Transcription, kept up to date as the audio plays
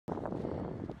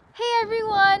Hey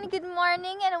everyone, good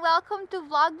morning and welcome to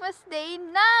Vlogmas Day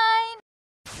 9!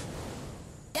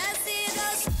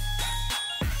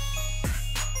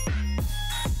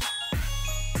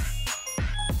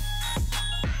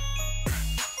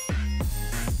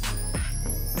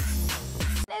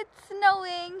 It's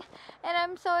snowing and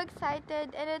I'm so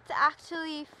excited, and it's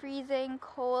actually freezing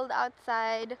cold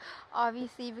outside,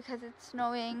 obviously because it's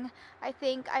snowing. I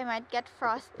think I might get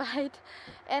frostbite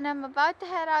and I'm about to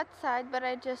head outside, but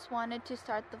I just wanted to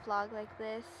start the vlog like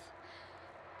this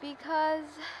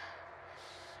because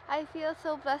I feel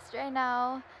so blessed right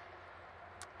now,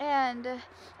 and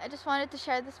I just wanted to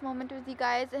share this moment with you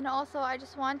guys, and also I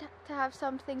just want to have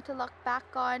something to look back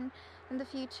on in the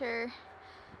future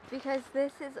because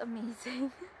this is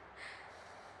amazing.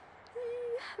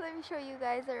 Let me show you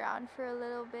guys around for a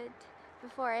little bit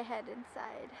before I head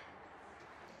inside.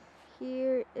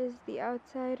 Here is the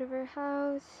outside of our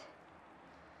house.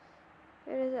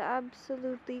 It is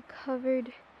absolutely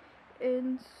covered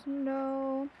in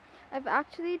snow. I've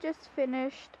actually just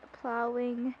finished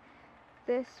plowing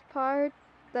this part.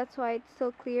 That's why it's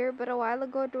still clear, but a while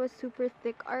ago it was super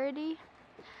thick already.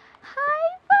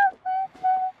 Hi, Papa!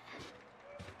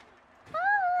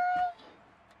 Hi!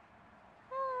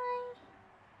 Hi!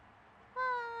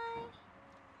 Hi!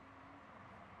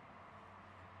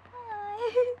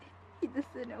 Hi! He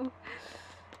doesn't know.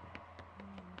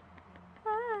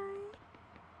 Hi!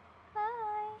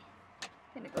 Hi!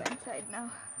 I'm gonna go inside now.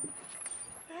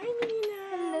 Hi, Nina.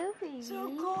 Hello, baby.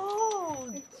 So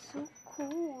cold. It's so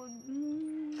cold.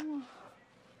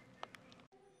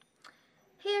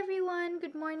 Hey everyone,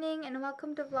 good morning and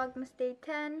welcome to Vlogmas Day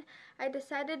 10. I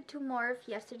decided to morph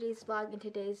yesterday's vlog and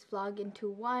today's vlog into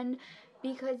one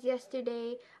because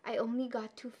yesterday I only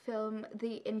got to film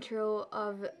the intro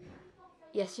of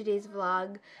yesterday's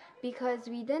vlog because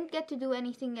we didn't get to do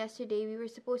anything yesterday. We were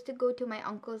supposed to go to my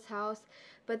uncle's house,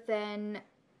 but then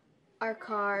our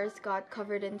cars got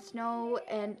covered in snow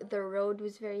and the road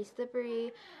was very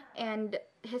slippery, and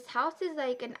his house is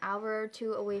like an hour or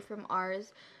two away from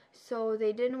ours, so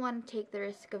they didn't want to take the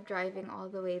risk of driving all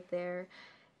the way there,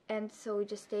 and so we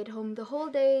just stayed home the whole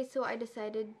day. So I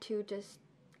decided to just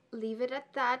leave it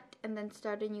at that and then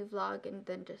start a new vlog and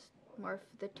then just morph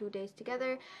the 2 days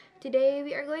together. Today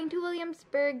we are going to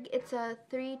Williamsburg. It's a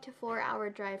 3 to 4 hour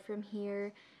drive from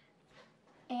here,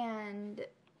 and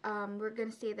we're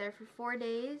gonna stay there for 4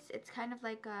 days. It's kind of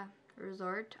like a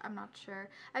resort. I'm not sure.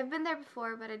 I've been there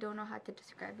before, but I don't know how to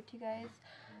describe it to you guys.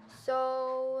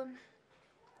 So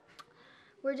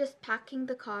we're just packing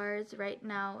the cars right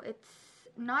now. It's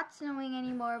not snowing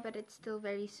anymore, but it's still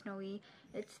very snowy.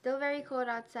 It's still very cold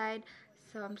outside,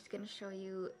 so I'm just gonna show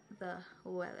you the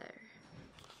weather.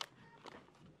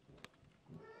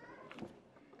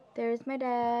 There's my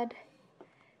dad.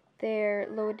 They're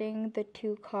loading the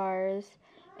 2 cars.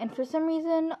 And for some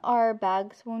reason, our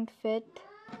bags won't fit.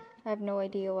 I have no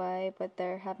idea why, but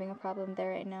they're having a problem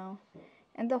there right now.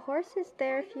 And the horse is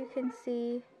there, if you can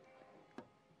see.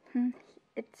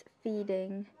 It's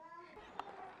feeding.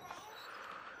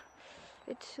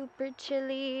 It's super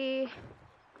chilly.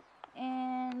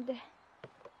 And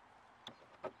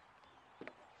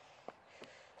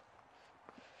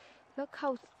look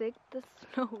how thick the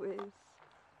snow is.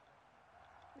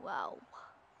 Wow.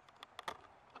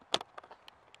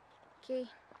 Okay,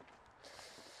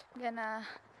 I'm gonna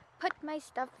put my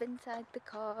stuff inside the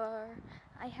car.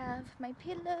 I have my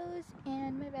pillows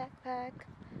and my backpack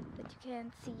that you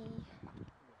can't see.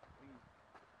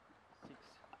 6,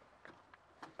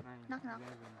 9, Knock, knock.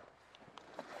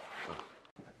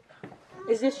 11.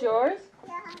 Is this yours?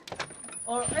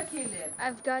 Or Achilles?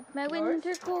 I've got my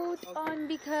winter coat on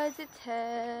because it's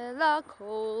hella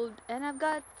cold, and I've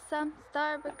got some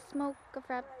Starbucks mocha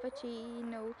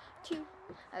frappuccino too.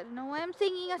 I don't know why I'm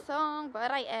singing a song,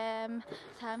 but I am,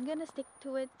 so I'm gonna stick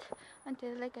to it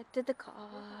until I get to the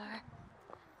car.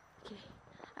 Okay,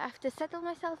 I have to settle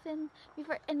myself in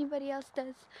before anybody else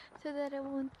does, so that I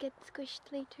won't get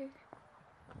squished later.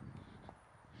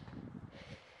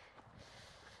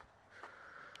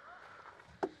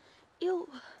 Ew.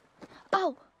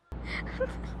 Ow!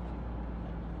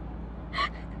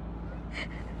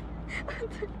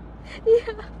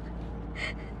 Yeah.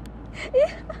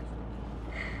 Yeah.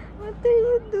 What are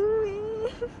you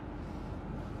doing?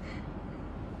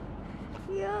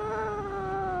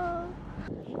 Yeah.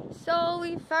 So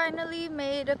we finally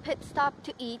made a pit stop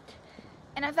to eat,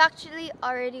 and I've actually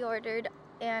already ordered,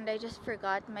 and I just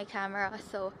forgot my camera,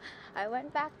 so I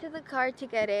went back to the car to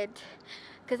get it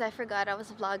because I forgot I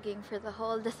was vlogging for the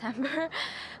whole December.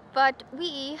 But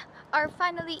we are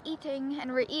finally eating,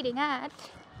 and we're eating at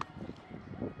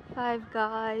Five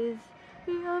Guys.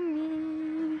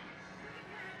 Yummy.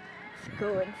 Let's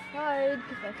go inside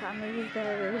because my family is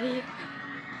there already.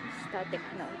 Static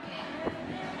note.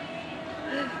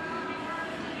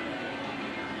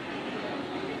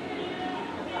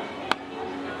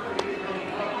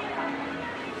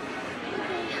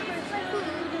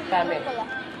 Dami.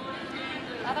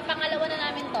 Dapat pangalawa na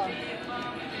namin to.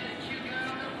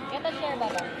 Get a share,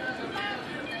 Baba.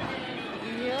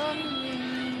 Yummy.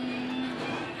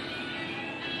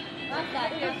 What's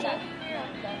that? What's that?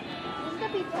 Is the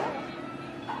pizza?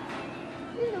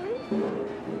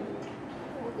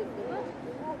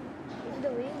 Is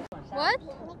the way? What?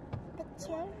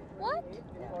 Picture. What?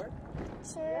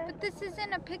 Picture. But this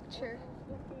isn't a picture.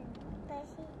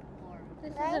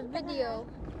 This is Right? a video.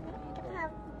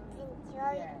 Have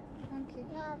enjoy. Okay.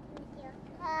 Have video.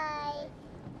 Hi.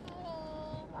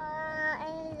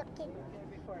 I'm looking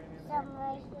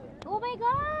somewhere here. Oh my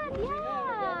God!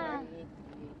 Yeah!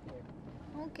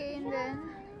 Okay, and then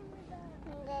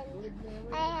And then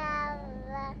I have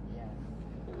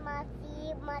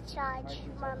massage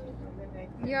mommy.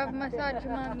 you have massage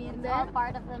mommy, and All then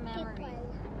part of the memory.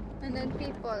 People.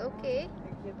 people. Okay.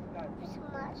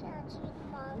 Massage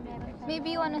mommy.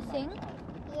 Maybe you wanna sing?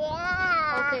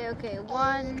 Yeah. Okay, okay.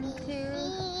 1,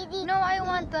 2. No, I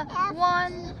want the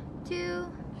 1, 2,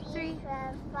 3.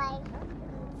 4, 5, 6,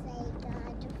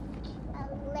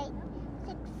 7, 8,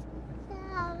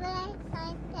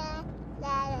 9, 10,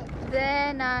 11.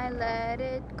 Then I let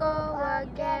it go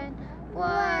again.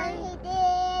 Why?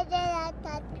 did I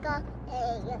touch go?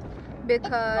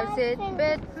 Because it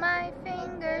bit my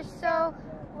finger so.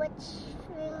 Which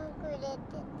finger did it?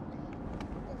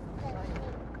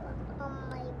 On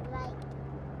my right.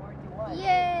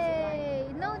 Yay!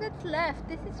 No, that's left.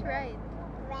 This is right.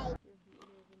 Right.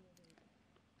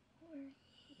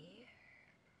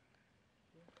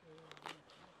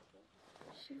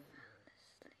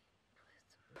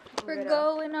 We're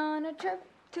going on a trip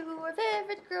to our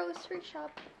favorite grocery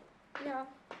shop. Yeah.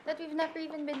 That we've never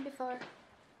even been before.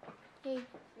 Yay.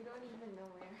 We don't even know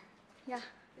where. Yeah,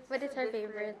 but it's our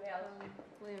favorite.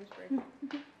 Williamsburg.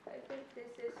 I think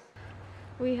this is.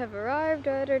 We have arrived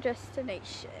at our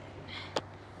destination.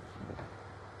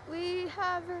 We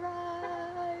have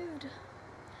arrived.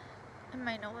 And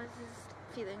my nose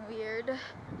is feeling weird.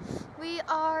 We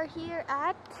are here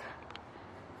at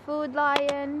Food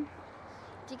Lion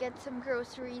to get some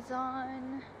groceries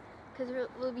on. Because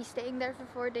we'll be staying there for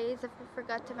 4 days, if I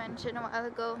forgot to mention a while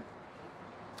ago.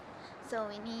 So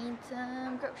we need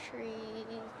some groceries.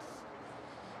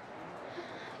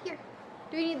 Here.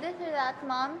 Do we need this or that,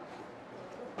 Mom?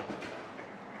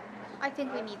 I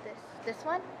think we need this. This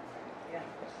one? Yeah.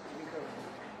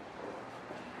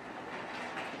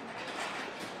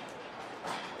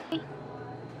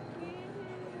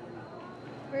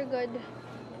 We're good.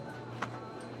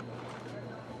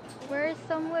 Where's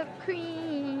some whipped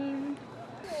cream?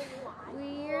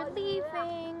 We're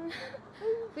leaving.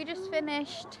 We just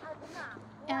finished.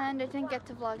 And I didn't get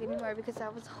to vlog anymore because I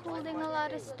was holding a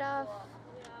lot of stuff.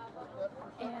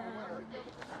 And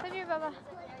come here, Baba.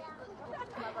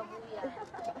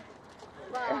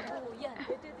 Hi.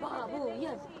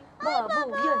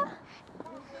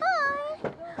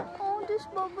 Oh, this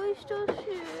Baba is so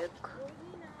sick.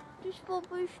 This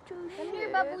Baba is so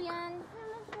sick.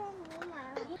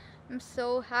 I'm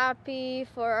so happy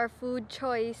for our food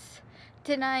choice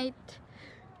tonight.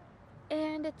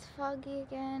 And it's foggy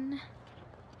again.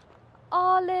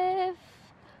 Olive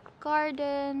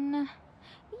Garden.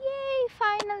 Yay,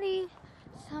 finally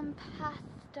some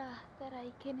pasta that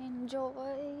I can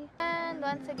enjoy. And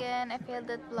once again, I failed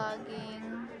at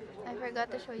vlogging. I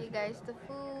forgot to show you guys the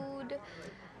food,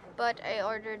 but I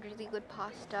ordered really good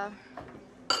pasta.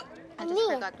 I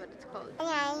just forgot what it's called.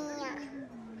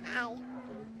 Hi.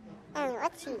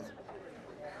 Let's see.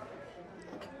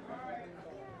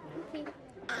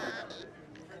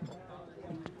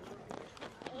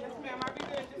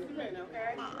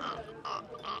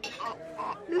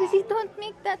 Lucy, don't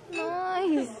make that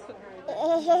noise.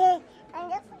 I'm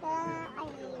just I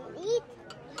eat.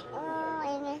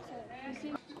 And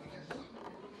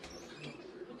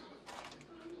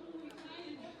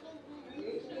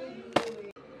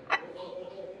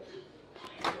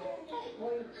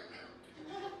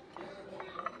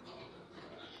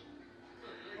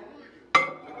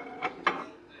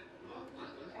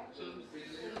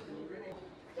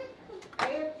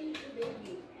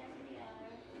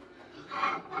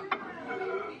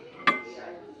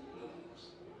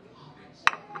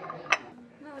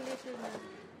No, little na.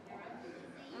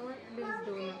 I want these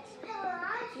donuts.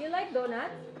 You like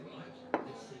donuts?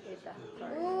 Ita.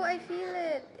 Oh, I feel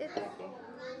it. It's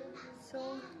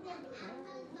so.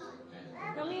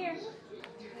 Come here.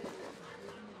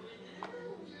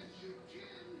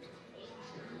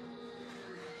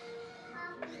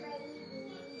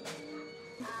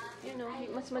 You know,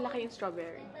 mas malaki yung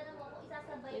strawberry.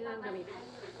 Yun ang gamitin.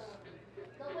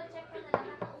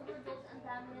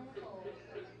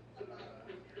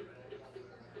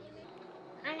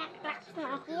 Anak, clap,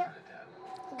 cute.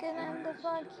 Gonna end the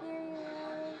vlog here, you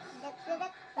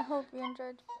guys. I hope you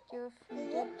enjoyed the video. If you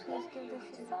did, please give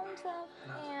this a thumbs up.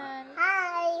 And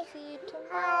Hi. see you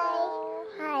tomorrow.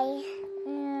 Hi.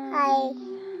 And Hi.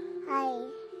 Hi.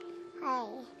 Hi.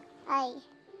 Hi.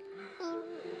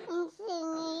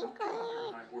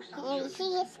 ABC,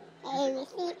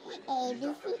 ABC,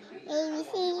 ABC,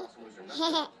 ABC.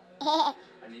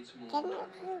 I need some more.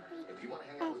 If you want to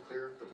hang out with Claire,